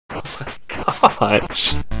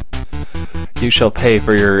Fudge. You shall pay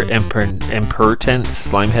for your impertinent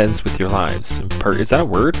slime heads with your lives. Is that a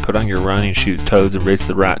word? Put on your running shoes, toads, and race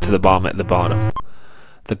the rat to the bomb at the bottom.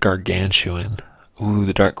 The Gargantuan. Ooh,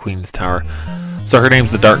 the Dark Queen's tower. So her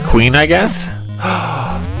name's the Dark Queen, I guess?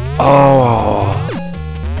 Oh.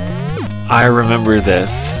 I remember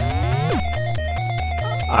this.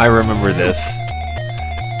 I remember this.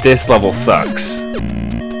 This level sucks.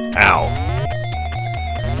 Ow.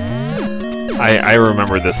 I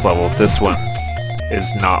remember this level. This one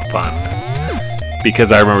is not fun.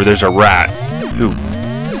 Because I remember there's a rat who...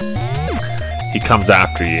 he comes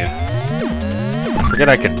after you. I forget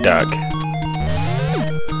I can duck.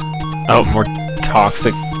 Oh, more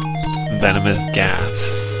toxic, venomous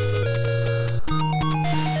gas.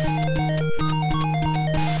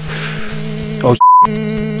 Oh,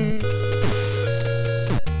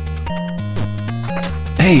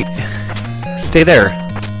 hey, stay there.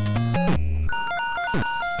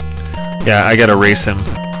 Yeah, I gotta race him.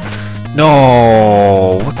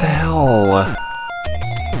 No, what the hell?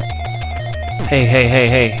 Hey, hey, hey,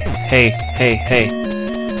 hey, hey, hey, hey.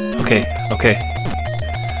 Okay, okay.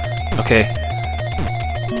 Okay.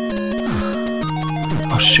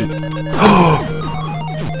 Oh, shoot.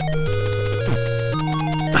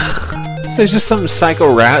 So there's just some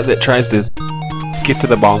psycho rat that tries to get to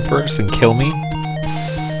the bomb first and kill me?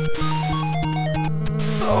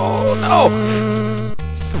 Oh, no!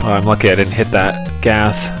 Oh, I'm lucky I didn't hit that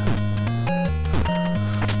gas.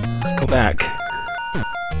 Go back.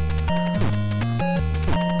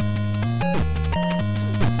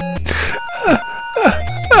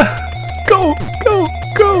 Go! Go!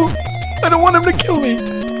 Go! I don't want him to kill me!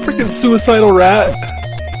 Freaking suicidal rat!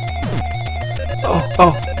 Oh!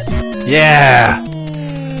 Oh! Yeah!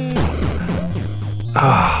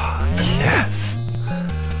 Oh, yes!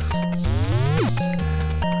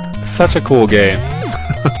 Such a cool game.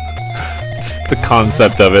 Just the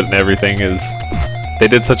concept of it and everything is... they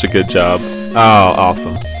did such a good job. Oh,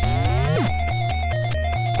 awesome.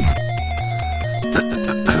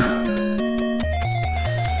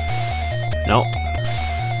 Nope.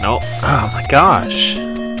 Nope. Oh my gosh.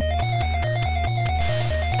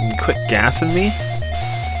 Can you quit gassing me?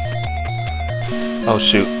 Oh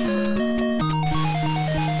shoot.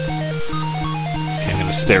 Okay, I'm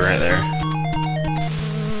gonna stay right there.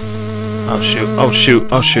 Oh shoot, oh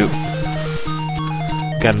shoot, oh shoot.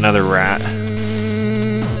 Got another rat.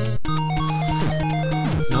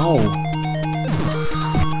 No.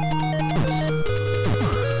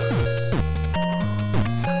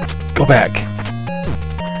 Go back.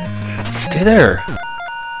 Stay there.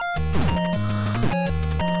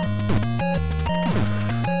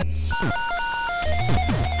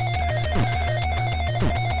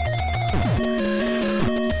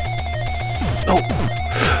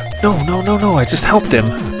 No, no, no, no, I just helped him.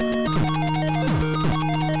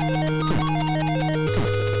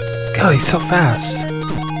 God, he's so fast.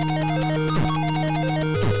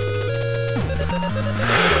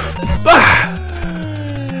 Ah!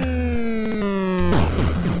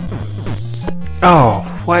 Oh,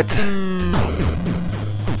 what?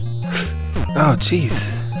 Oh,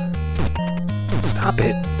 jeez. Stop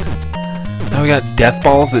it. Now we got death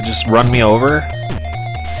balls that just run me over?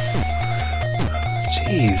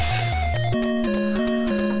 Jeez.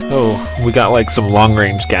 Oh, we got like some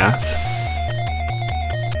long-range gas.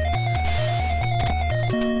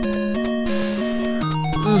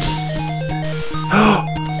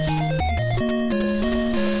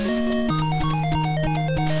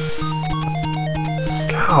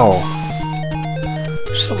 Ow.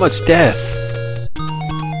 There's so much death.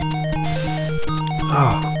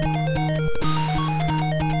 Oh.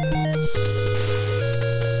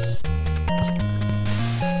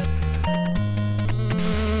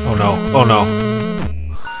 Oh no, oh no.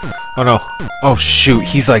 Oh no. Oh shoot,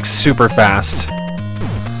 he's like super fast.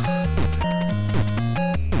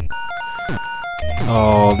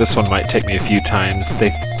 Oh, this one might take me a few times.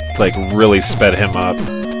 They like really sped him up.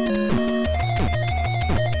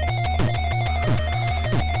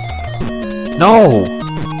 No!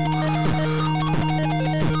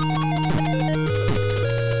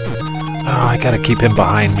 Oh, I gotta keep him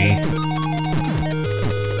behind me.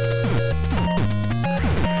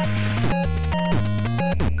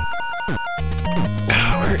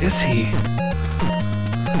 Where is he?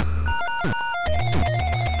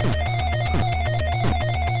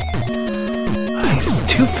 He's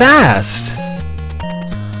too fast!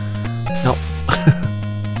 Nope.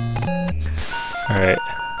 Alright.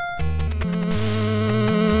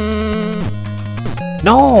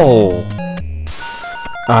 No!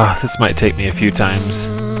 Ah, this might take me a few times.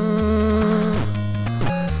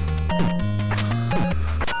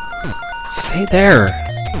 Stay there.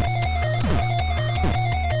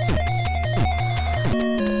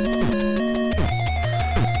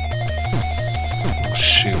 Oh,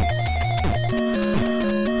 shoot.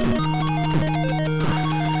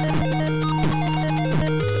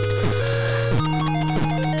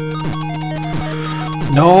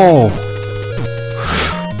 No!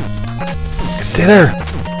 Stay there!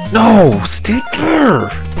 No! Stay there!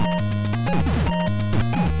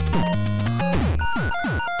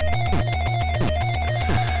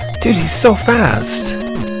 Dude, he's so fast!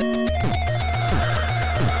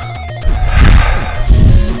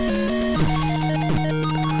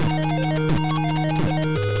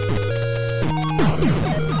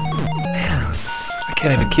 Man, I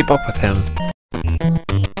can't even keep up with him.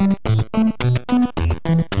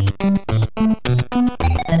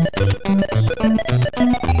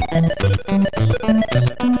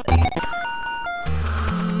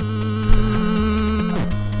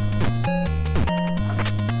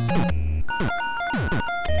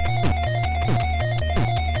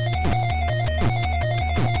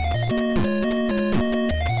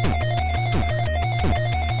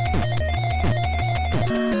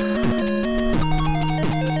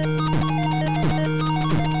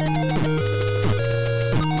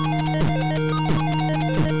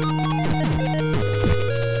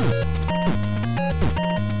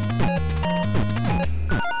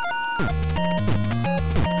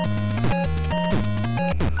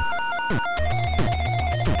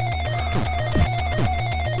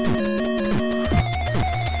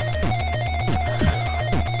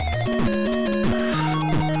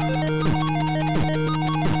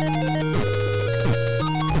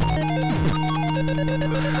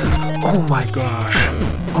 Oh my gosh.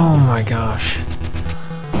 Oh my gosh.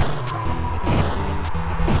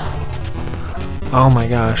 Oh my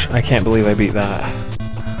gosh. I can't believe I beat that.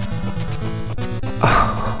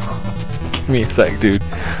 Give me a sec, dude.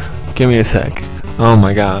 Give me a sec. Oh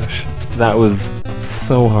my gosh. That was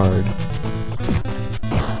so hard.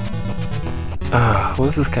 What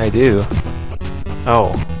does this guy do?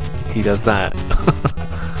 Oh, he does that.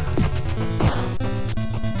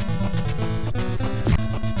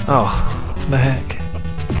 Oh, what the heck?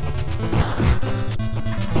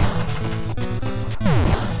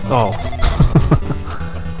 Oh.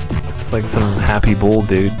 It's like some happy bull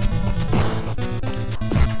dude.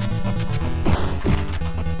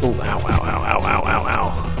 Oh, ow, ow, ow, ow, ow, ow,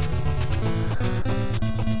 ow.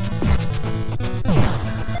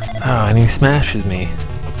 Oh, and he smashes me.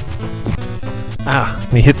 Ah,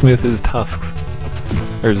 and he hits me with his tusks.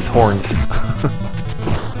 Or his horns.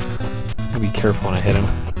 Be careful when I hit him.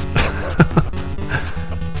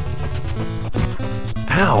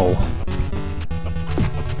 Ow!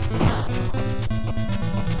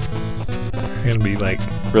 I'm gonna be like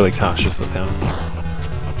really cautious with him.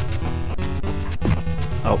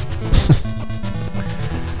 Oh.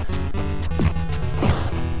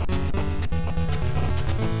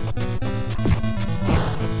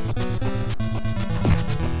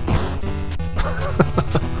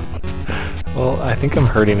 Well, I think I'm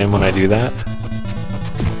hurting him when I do that.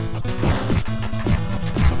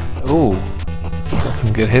 Ooh, got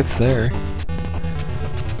some good hits there.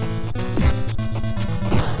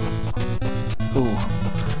 Ooh,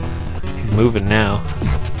 he's moving now.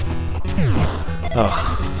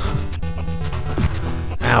 Oh.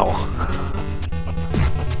 Ow.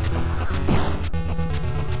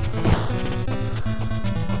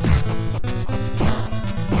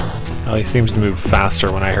 Oh, he seems to move faster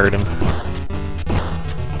when I hurt him.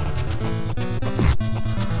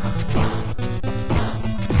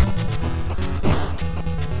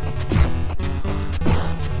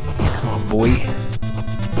 Boy.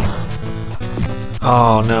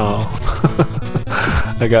 Oh no.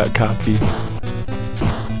 I got cocky.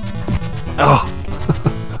 Oh!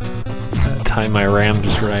 Gotta time my ram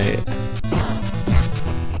just right.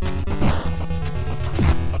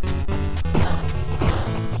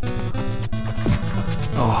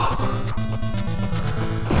 Oh.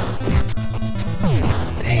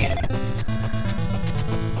 Dang it.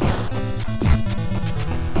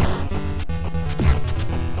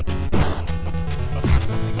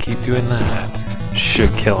 Keep doing that.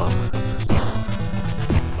 Should kill him.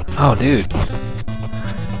 Oh, dude.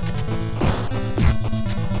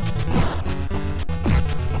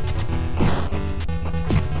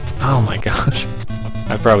 Oh my gosh.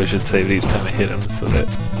 I probably should save it each time I hit him so that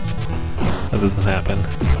that doesn't happen.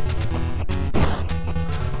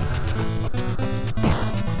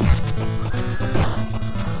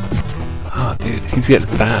 Oh, dude, he's getting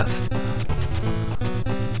fast.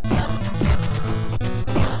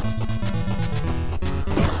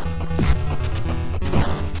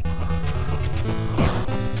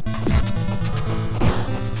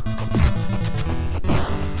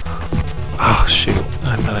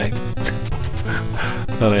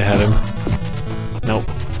 Thought I had him. Nope.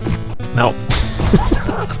 Nope.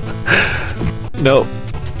 Nope.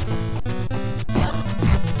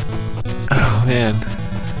 Oh man.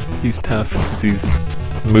 He's tough because he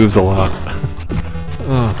moves a lot.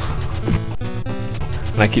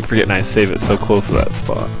 And I keep forgetting I save it so close to that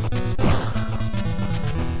spot.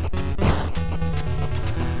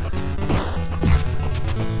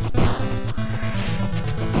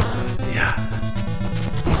 Yeah.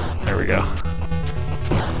 There we go.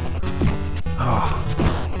 Oh.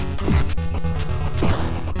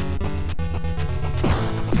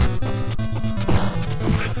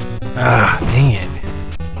 Ah, dang it.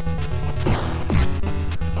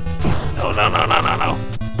 No, no, no, no, no, no.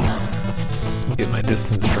 Get my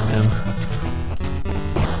distance from him.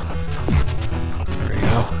 There we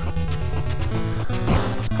go.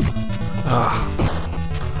 Ah.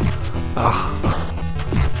 Ah.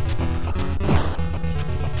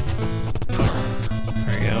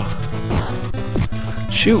 There we go.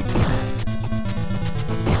 Shoot!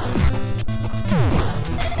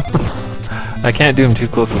 I can't do him too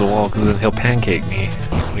close to the wall because then he'll pancake me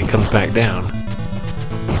when he comes back down.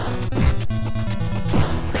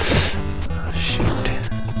 Shoot.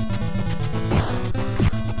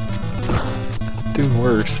 Doing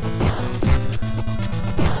worse.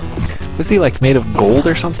 Was he like made of gold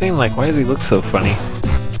or something? Like, why does he look so funny?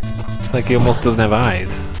 It's like he almost doesn't have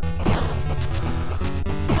eyes.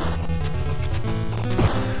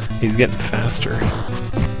 He's getting faster.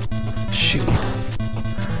 Shoot.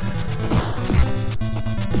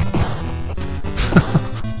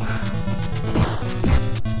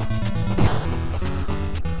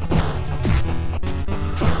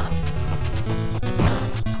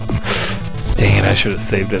 Dang it, I should have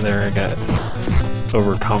saved it there. I got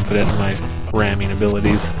overconfident in my ramming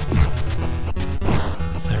abilities.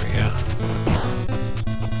 There we go.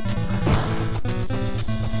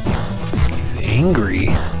 He's angry.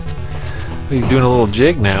 He's doing a little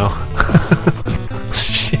jig now.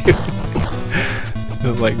 Shoot.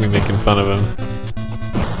 Doesn't like me making fun of him.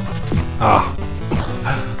 Ah.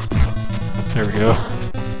 There we go.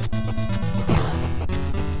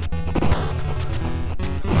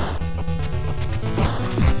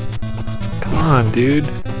 Come on, dude.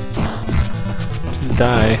 Just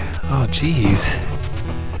die. Oh, jeez.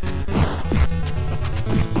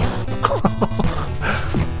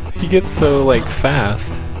 He gets so, like,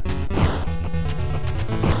 fast.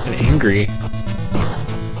 And angry.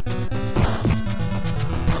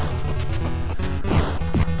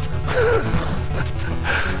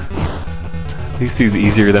 At least he's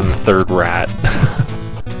easier than the third rat.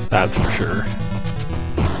 That's for sure.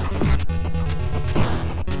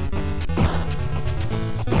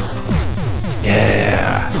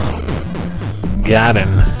 Yeah. Got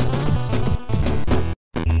him.